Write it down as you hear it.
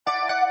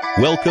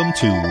Welcome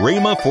to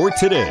Rhema for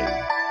Today.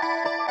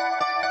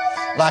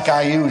 Like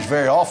I use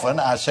very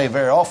often, I say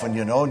very often,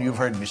 and you've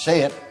heard me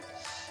say it,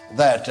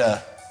 that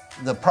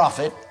the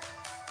prophet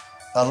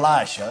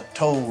Elisha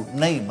told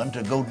Naaman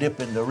to go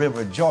dip in the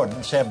river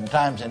Jordan 7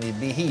 times and he'd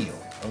be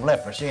healed of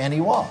leprosy, and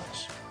he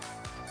was.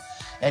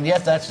 And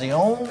yet that's the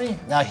only,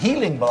 now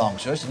healing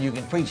belongs to us, and you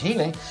can preach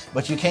healing,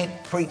 but you can't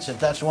preach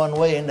that that's one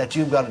way and that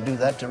you've got to do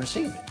that to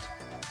receive it.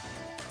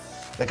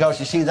 Because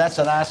you see, that's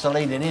an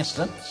isolated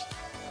instance,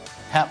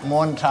 happened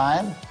one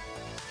time,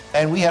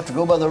 and we have to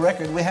go by the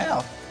record we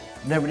have.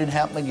 Never did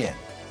happen again.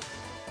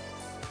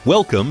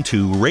 Welcome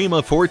to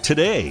Rhema for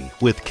Today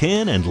with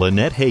Ken and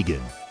Lynette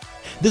Hagin.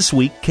 This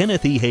week,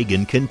 Kenneth E.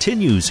 Hagin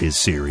continues his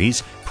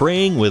series,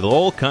 Praying with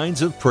All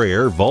Kinds of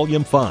Prayer,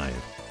 Volume 5.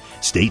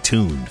 Stay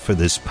tuned for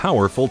this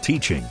powerful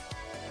teaching.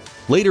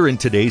 Later in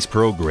today's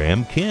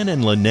program, Ken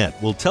and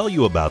Lynette will tell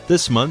you about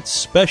this month's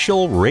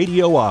special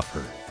radio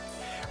offer.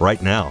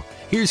 Right now,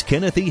 here's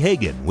Kenneth E.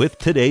 Hagin with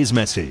today's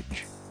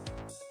message.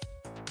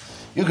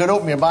 You could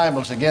open your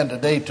Bibles again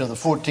today to the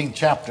 14th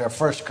chapter of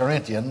 1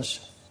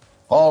 Corinthians.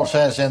 Paul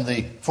says in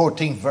the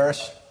 14th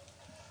verse,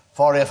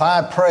 "For if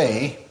I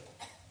pray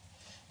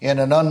in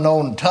an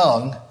unknown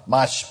tongue,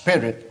 my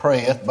spirit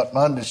prayeth, but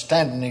my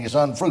understanding is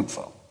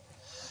unfruitful.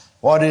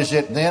 What is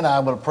it then? I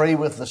will pray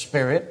with the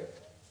spirit."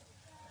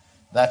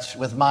 That's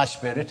with my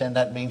spirit, and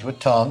that means with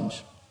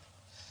tongues.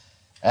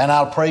 "And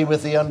I'll pray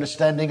with the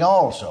understanding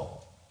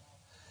also.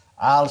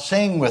 I'll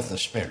sing with the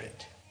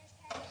spirit,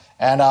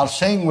 and I'll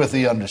sing with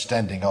the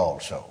understanding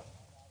also."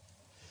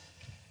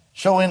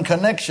 So in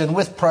connection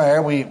with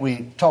prayer,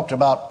 we talked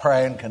about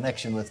prayer in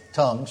connection with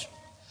tongues.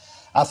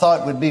 I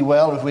thought it would be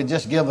well if we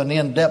just give an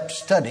in-depth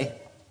study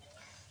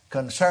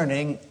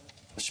concerning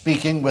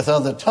speaking with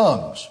other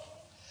tongues,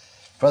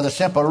 for the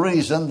simple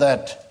reason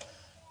that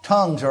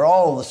tongues are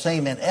all the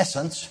same in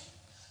essence,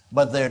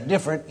 but they're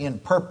different in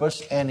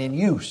purpose and in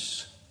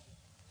use.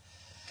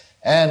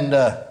 And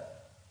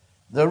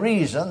the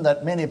reason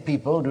that many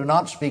people do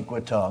not speak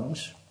with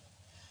tongues,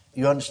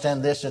 you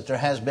understand this, that there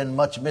has been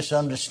much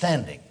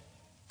misunderstanding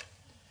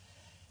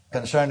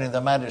concerning the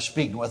matter of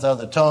speaking with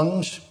other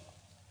tongues,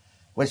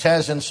 which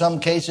has in some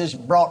cases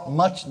brought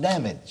much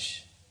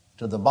damage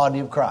to the body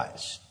of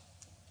Christ,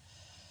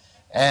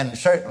 and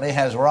certainly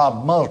has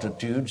robbed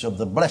multitudes of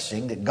the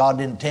blessing that God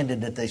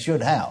intended that they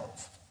should have.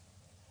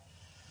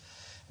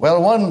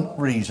 Well, one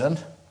reason,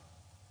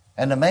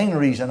 and the main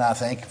reason I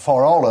think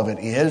for all of it,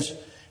 is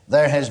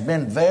there has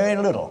been very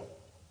little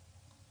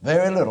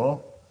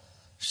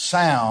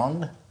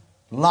sound,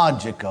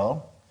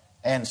 logical,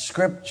 and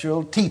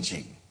scriptural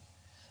teaching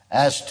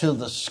as to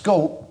the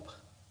scope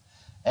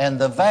and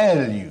the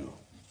value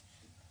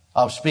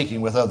of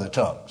speaking with other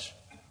tongues.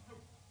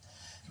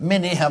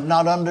 Many have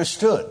not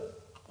understood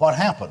what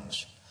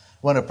happens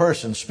when a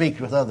person speaks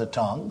with other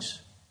tongues,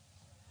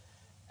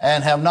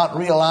 and have not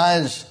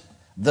realized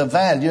the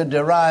value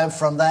derived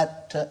from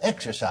that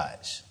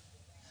exercise.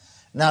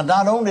 Now,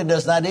 not only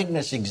does that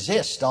ignorance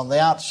exist on the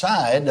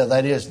outside,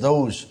 that is,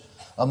 those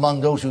among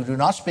those who do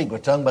not speak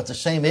with tongues, but the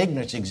same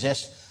ignorance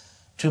exists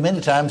too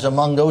many times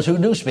among those who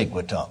do speak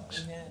with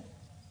tongues.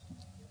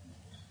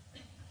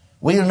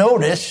 We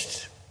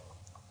noticed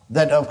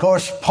that, of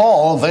course,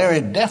 Paul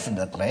very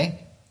definitely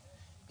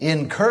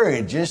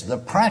encourages the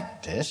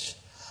practice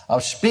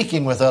of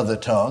speaking with other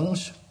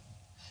tongues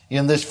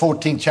in this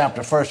 14th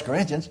chapter of 1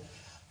 Corinthians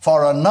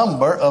for a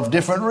number of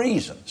different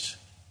reasons.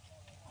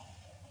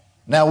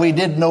 Now, we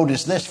did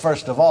notice this,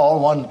 first of all.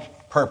 One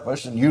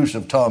purpose and use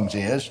of tongues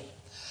is,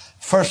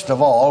 first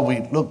of all, we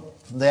look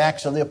from the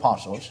Acts of the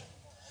Apostles,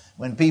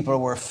 when people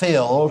were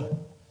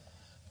filled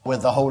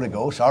with the Holy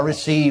Ghost, or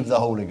received the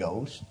Holy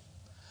Ghost,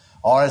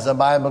 or as the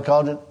Bible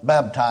called it,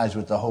 baptized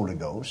with the Holy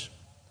Ghost,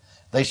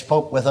 they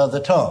spoke with other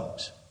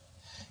tongues.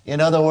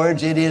 In other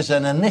words, it is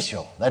an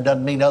initial. That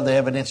doesn't mean other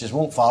evidences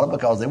won't follow,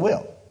 because they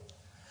will.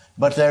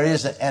 But there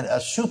is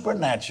a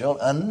supernatural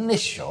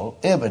initial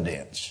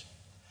evidence,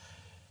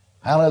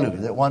 hallelujah,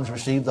 that one's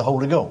received the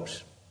Holy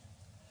Ghost.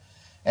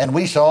 And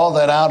we saw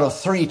that out of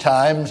 3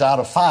 times, out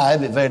of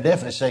 5, it very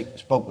definitely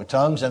spoke with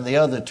tongues, and the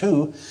other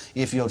 2,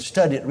 if you'll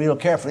study it real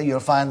carefully, you'll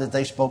find that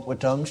they spoke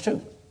with tongues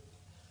too.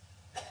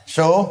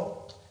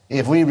 So,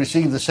 if we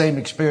receive the same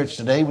experience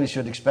today, we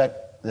should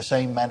expect the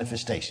same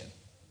manifestation.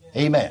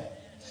 Amen.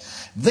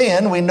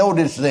 Then we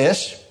notice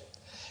this,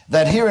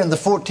 that here in the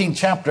 14th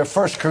chapter of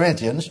 1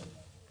 Corinthians,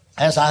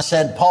 as I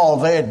said, Paul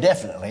very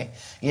definitely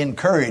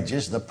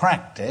encourages the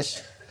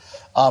practice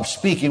of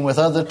speaking with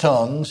other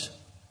tongues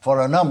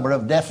for a number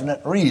of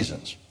definite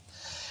reasons.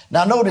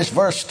 Now notice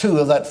verse 2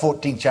 of that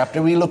 14th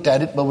chapter. We looked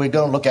at it, but we're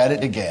going to look at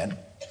it again.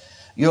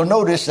 You'll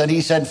notice that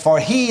he said, "For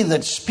he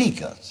that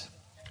speaketh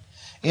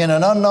in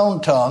an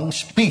unknown tongue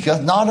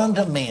speaketh not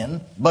unto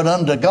men, but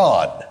unto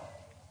God.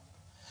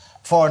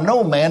 For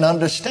no man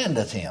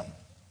understandeth him.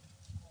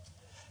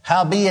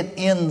 Howbeit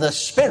in the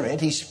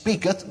Spirit he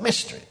speaketh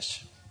mysteries."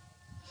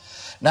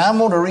 Now I'm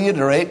going to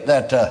reiterate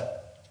that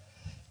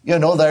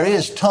there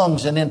is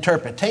tongues and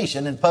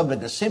interpretation in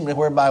public assembly,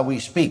 whereby we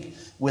speak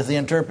with the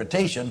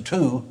interpretation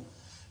to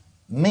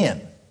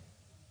men.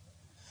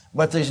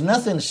 But there's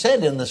nothing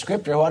said in the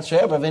Scripture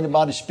whatsoever of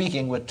anybody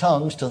speaking with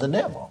tongues to the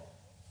devil.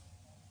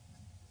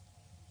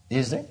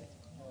 Is there?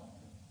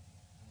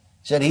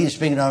 He said, he is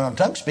speaking not unto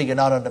tongues, speaking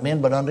not unto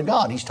men, but unto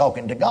God. He's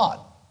talking to God.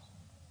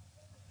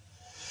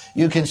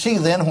 You can see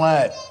then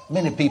why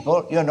many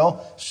people,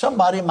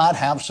 somebody might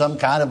have some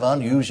kind of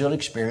unusual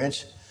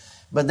experience,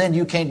 but then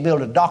you can't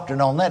build a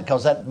doctrine on that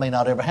because that may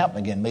not ever happen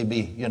again.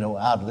 Maybe,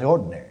 out of the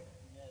ordinary.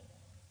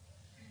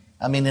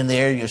 I mean, in the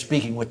area of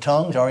speaking with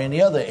tongues or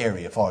any other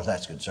area as far as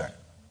that's concerned.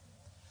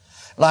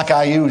 Like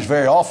I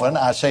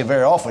say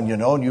very often,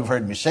 and you've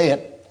heard me say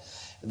it,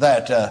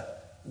 that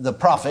the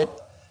prophet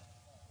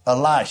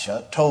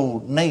Elisha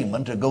told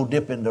Naaman to go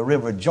dip in the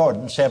river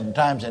Jordan 7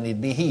 times and he'd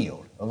be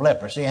healed of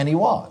leprosy, and he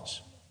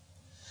was.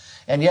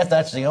 And yet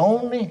that's the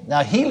only,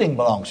 now healing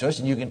belongs to us,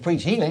 and you can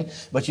preach healing,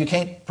 but you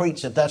can't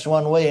preach that that's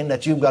one way and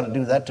that you've got to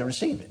do that to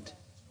receive it.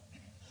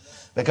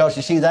 Because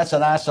you see, that's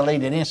an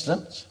isolated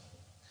instance,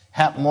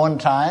 happened one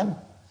time,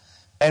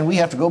 and we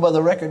have to go by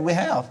the record we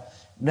have.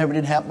 Never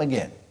did happen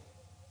again.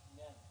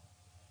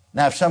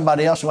 Now if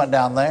somebody else went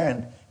down there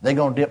and they're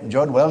going to dip in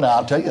Jordan, well, now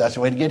I'll tell you, that's the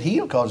way to get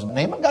healed, because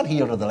Naaman got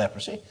healed of the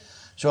leprosy.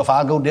 So if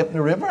I go dip in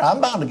the river, I'm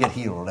bound to get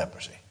healed of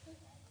leprosy.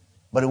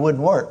 But it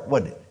wouldn't work,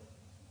 would it?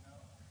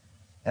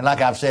 And like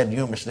I've said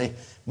numerously,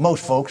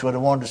 most folks would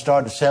have wanted to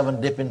start the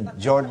 7 Dipping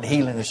Jordan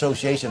Healing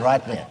Association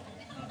right then.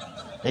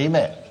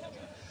 Amen.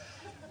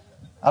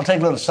 I'll take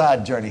a little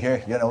side journey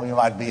here. You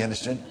might be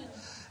interested.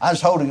 I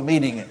was held a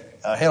meeting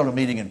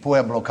in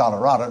Pueblo,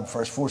 Colorado, the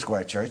First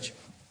Foursquare Church,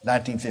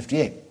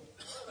 1958.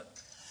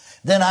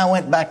 Then I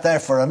went back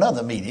there for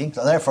another meeting.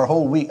 So there for a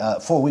whole week,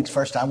 4 weeks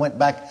first. I went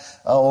back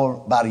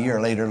about a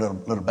year later, a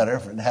little better,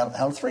 and held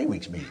a 3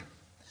 weeks meeting.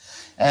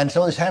 And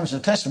so this happens to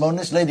testimony.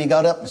 This lady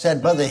got up and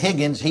said, "Brother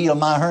Higgins, heal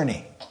my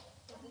hernia."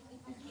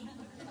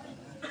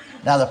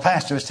 Now the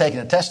pastor was taking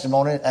a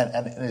testimony,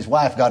 and his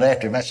wife got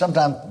after him. Now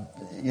sometimes,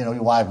 your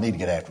wife need to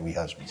get after we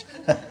husbands.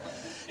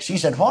 She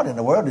said, "What in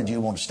the world did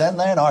you want to stand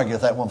there and argue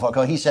with that one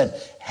for?" He said,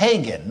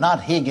 "Hagen,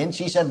 not Higgins."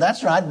 She said,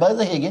 "That's right,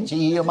 Brother Higgins,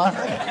 he healed my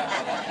hernia."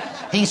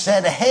 He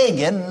said,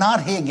 "Hagen,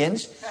 not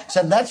Higgins."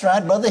 Said, "That's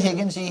right, Brother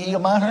Higgins, he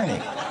healed my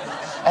hernia."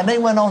 And they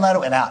went on that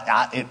way. Now,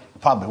 it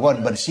probably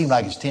wasn't, but it seemed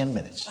like it's 10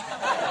 minutes.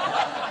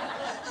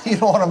 You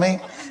know what I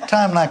mean?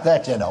 Time like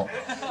that,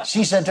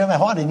 She said to me,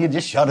 "Why didn't you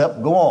just shut up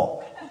and go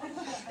on?"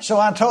 So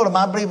I told him,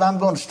 I believe I'm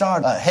going to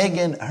start a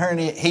Hagen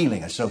Hernia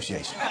Healing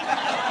Association.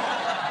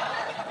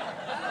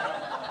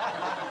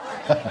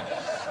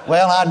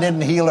 Well, I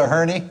didn't heal her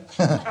hernia.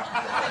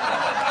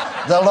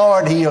 The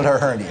Lord healed her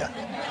hernia.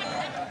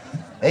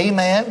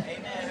 Amen.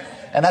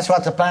 And that's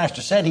what the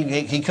pastor said.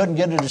 He couldn't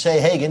get her to say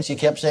Higgins. He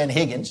kept saying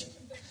Higgins.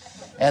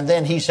 And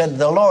then he said,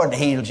 "The Lord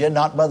healed you,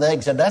 not Brother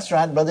Higgins." He said, "That's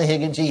right, Brother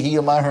Higgins, he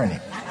healed my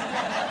hernia."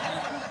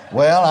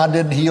 Well, I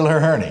didn't heal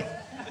her hernia.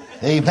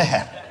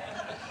 Amen.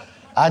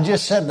 I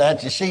just said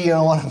that. You see, you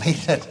don't want to be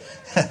that.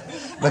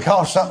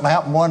 Because something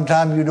happened one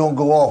time, you don't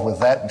go off with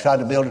that and try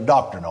to build a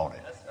doctrine on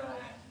it.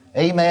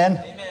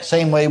 Amen.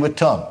 Same way with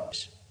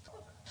tongues.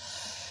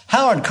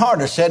 Howard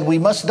Carter said, we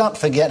must not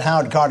forget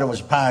Howard Carter was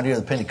a pioneer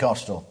of the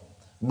Pentecostal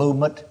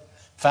movement,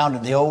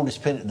 founded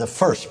the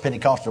first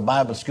Pentecostal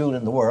Bible school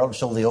in the world,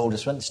 so the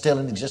oldest one, still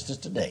in existence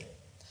today.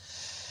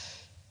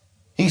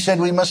 He said,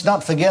 we must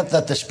not forget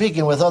that the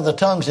speaking with other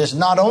tongues is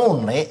not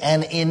only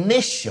an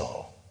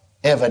initial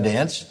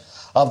evidence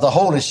of the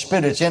Holy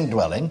Spirit's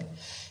indwelling,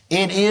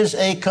 it is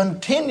a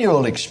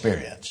continual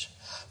experience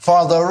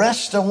for the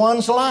rest of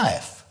one's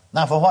life.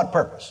 Now, for what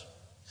purpose?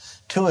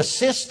 To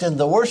assist in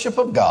the worship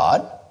of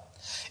God.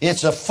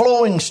 It's a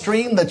flowing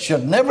stream that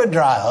should never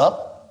dry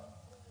up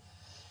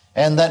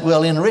and that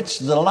will enrich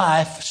the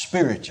life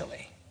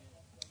spiritually.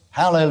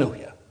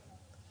 Hallelujah.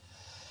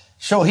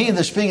 So he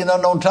that speaketh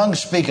unknown tongues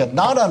speaketh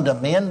not unto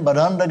men, but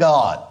unto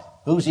God.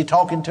 Who's he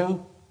talking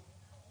to?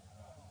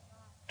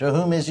 To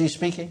whom is he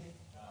speaking?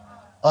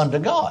 Unto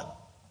God.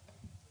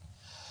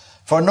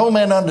 For no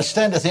man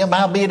understandeth him,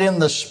 howbeit in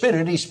the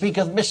Spirit he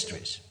speaketh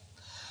mysteries.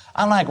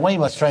 I like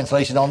Weymouth's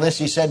translation on this.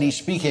 He said he's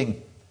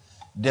speaking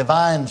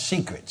divine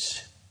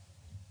secrets.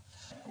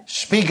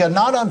 Speaketh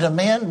not unto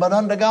men, but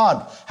unto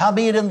God.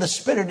 Howbeit in the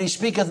Spirit he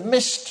speaketh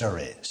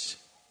mysteries.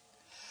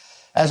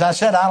 As I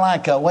said, I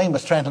like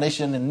Weymouth's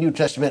translation in the New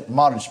Testament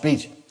modern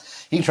speech.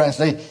 He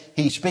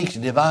speaks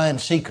divine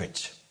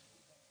secrets.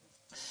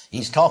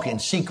 He's talking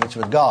secrets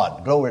with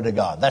God. Glory to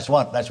God. That's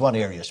one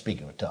area of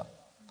speaking with tongue.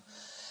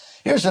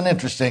 Here's an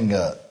interesting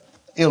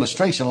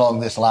illustration along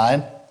this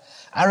line.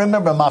 I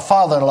remember my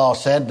father-in-law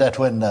said that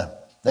when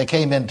they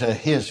came into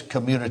his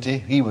community,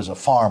 he was a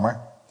farmer,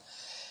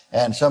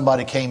 and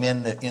somebody came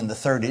in the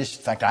 30s.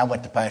 In fact, I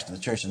went to pastor the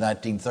church in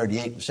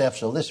 1938 myself,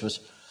 so this was,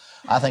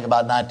 I think,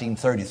 about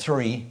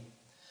 1933,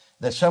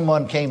 that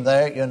someone came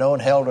there,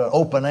 and held an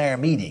open-air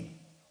meeting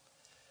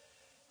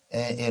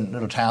in a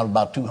little town of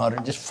about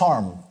 200, just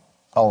farm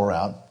all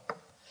around.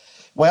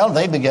 Well,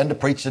 they began to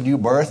preach the new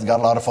birth, got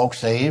a lot of folks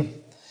saved.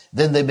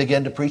 Then they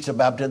began to preach the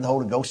baptism of the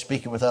Holy Ghost,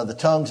 speaking with other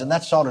tongues, and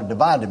that sort of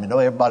divided them.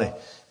 Everybody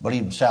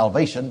believed in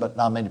salvation, but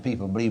not many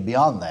people believed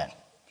beyond that.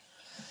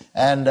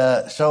 And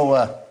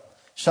so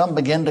Some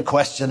begin to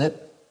question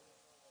it.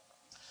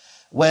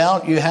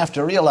 Well, you have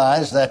to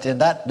realize that in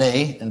that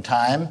day and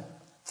time,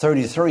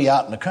 33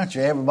 out in the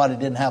country, everybody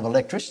didn't have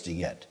electricity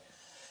yet,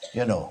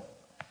 you know.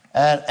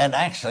 And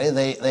actually,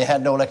 they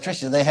had no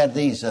electricity. They had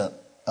these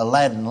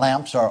Aladdin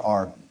lamps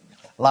or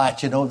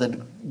lights, you know,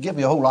 that give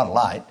you a whole lot of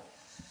light.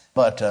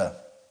 But,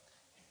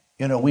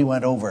 you know, we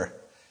went over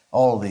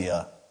all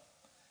the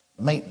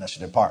maintenance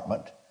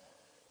department,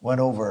 went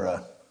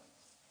over,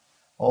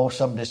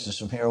 some distance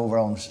from here over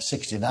on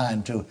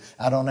 69 to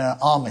out on an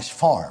Amish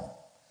farm.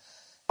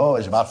 Oh,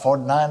 there's about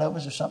 49 of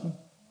us or something.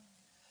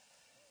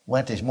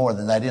 Went, there's more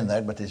than that in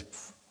there, but there's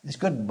a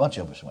good bunch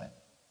of us went.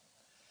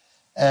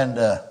 And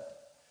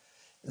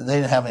they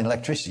didn't have any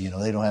electricity, you know,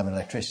 they don't have any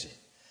electricity.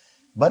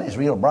 But it's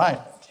real bright.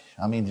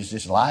 I mean, there's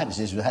this light, it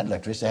says we had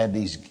electricity, they had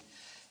these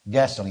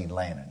gasoline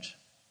lanterns.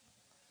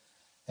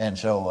 And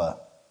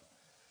so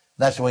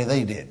that's the way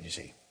they did, you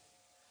see.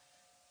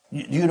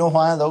 Do you know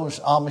why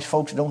those Amish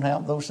folks don't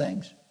have those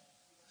things?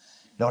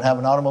 Don't have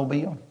an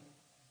automobile?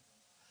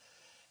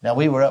 Now,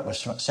 we were up with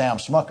Sam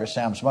Smucker.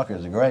 Sam Smucker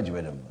is a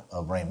graduate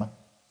of Rhema.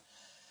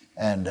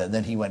 And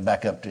then he went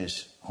back up to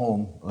his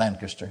home,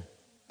 Lancaster,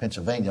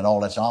 Pennsylvania, and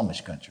all that's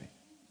Amish country.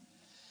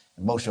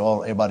 And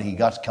everybody he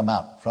got to come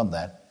out from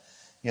that.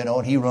 You know,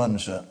 and he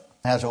runs,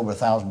 has over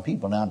 1,000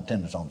 people now in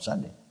attendance on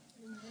Sunday.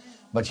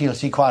 But you'll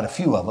see quite a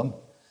few of them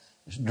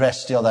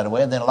dressed still that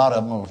way. And then a lot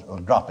of them will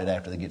drop it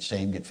after they get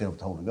saved, get filled with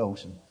the Holy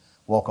Ghost, and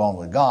walk on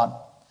with God.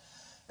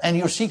 And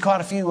you'll see quite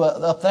a few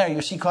up there.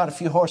 You'll see quite a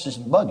few horses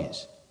and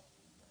buggies.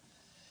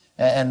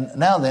 And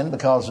now then,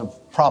 because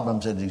of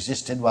problems that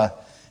existed, why,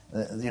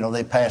 you know,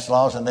 they passed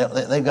laws and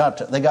they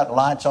got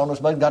lights on those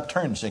buggies, got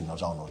turn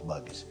signals on those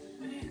buggies.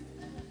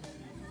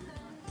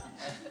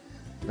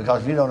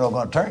 Because if you don't know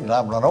going to turn, you'll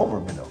have to run over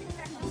them, you know.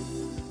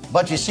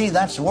 But you see,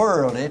 that's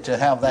worldly to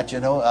have that, you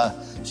know.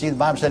 See, the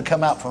Bible said,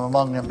 "Come out from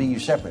among them, be you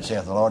separate,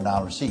 saith the Lord, and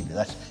I'll receive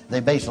you." They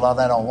base a lot of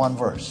that on one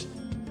verse.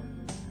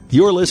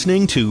 You're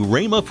listening to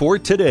Rhema for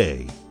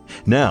Today.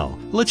 Now,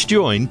 let's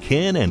join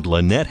Ken and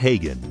Lynette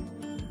Hagin.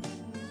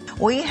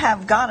 We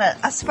have got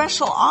a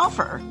special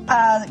offer.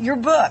 Your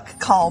book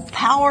called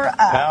Power Up.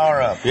 Power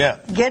Up, yeah.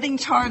 Getting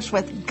charged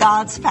with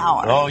God's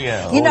power. Oh,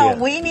 yeah. You know,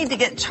 we need to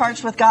get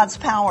charged with God's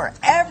power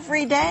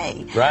every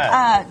day.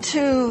 Right.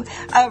 To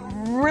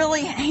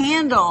really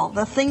handle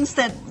the things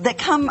that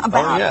come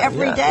about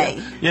every day.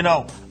 Yeah. You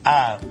know,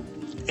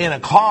 in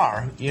a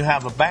car, you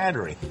have a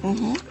battery,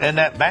 and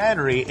that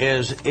battery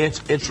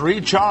it's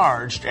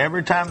recharged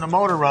every time the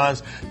motor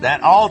runs.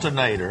 That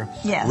alternator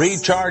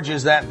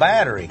recharges that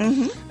battery.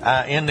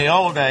 In the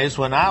old days,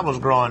 when I was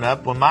growing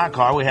up, with my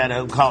car, we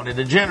had called it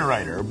a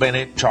generator, but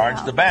it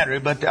charged the battery,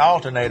 but the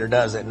alternator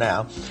does it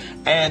now.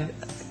 And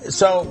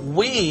so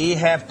we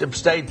have to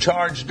stay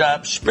charged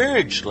up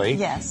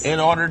spiritually in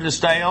order to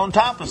stay on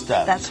top of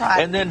stuff. That's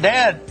right. And then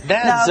Dad's...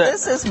 Now,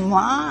 this is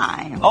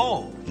mine.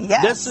 Oh,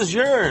 yes. This is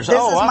yours.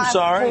 I'm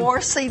sorry. This is my 4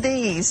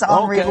 CDs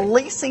on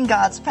releasing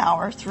God's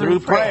power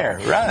through prayer.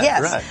 Right,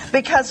 yes, right.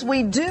 Because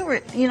we do,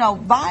 you know,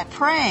 by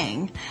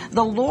praying,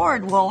 the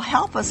Lord will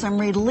help us and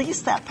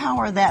release that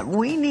power that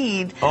we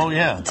need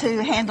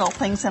to handle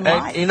things in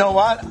life. You know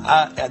what?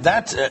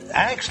 That's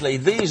actually,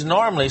 these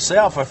normally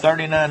sell for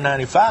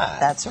 $39.95.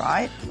 That's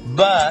right.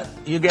 But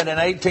you get an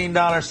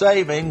 $18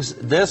 savings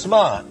this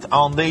month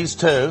on these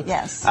two.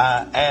 Yes.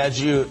 As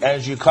you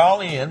call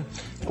in,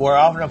 we're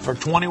offering them for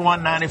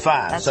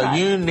 $21.95. So right.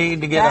 You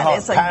need to get a hold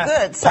of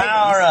good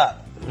Power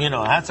Up. You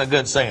know, that's a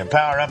good saying.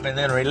 Power up, and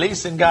then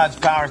releasing God's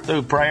power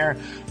through prayer.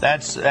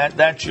 That's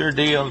your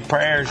deal.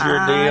 Prayer's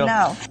your deal. I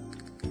know.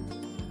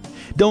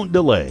 Don't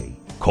delay.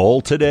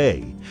 Call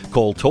today.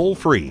 Call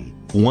toll-free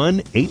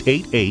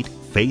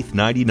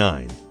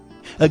 1-888-FAITH-99.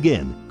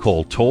 Again,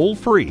 call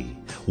toll-free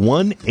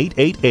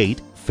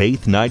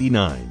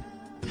 1-888-FAITH-99.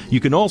 You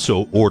can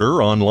also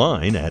order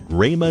online at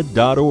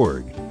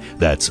rhema.org.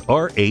 That's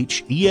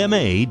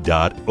RHEMA.org.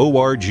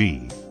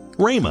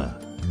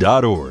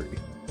 rhema.org.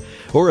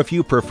 Or if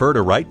you prefer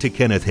to write to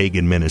Kenneth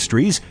Hagin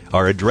Ministries,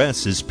 our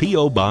address is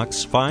P.O.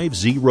 Box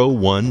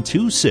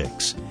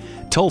 50126,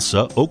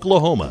 Tulsa,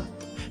 Oklahoma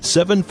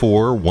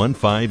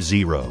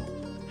 74150.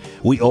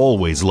 We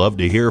always love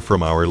to hear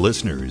from our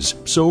listeners,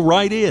 so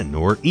write in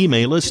or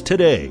email us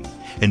today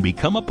and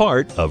become a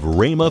part of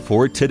Rhema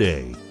for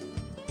Today.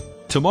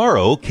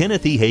 Tomorrow,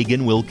 Kenneth E.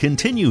 Hagin will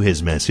continue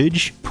his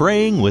message,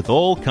 Praying with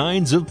All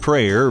Kinds of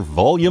Prayer,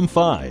 Volume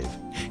 5,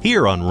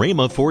 here on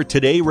Rhema for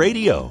Today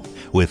Radio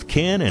with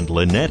Ken and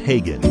Lynette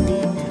Hagin.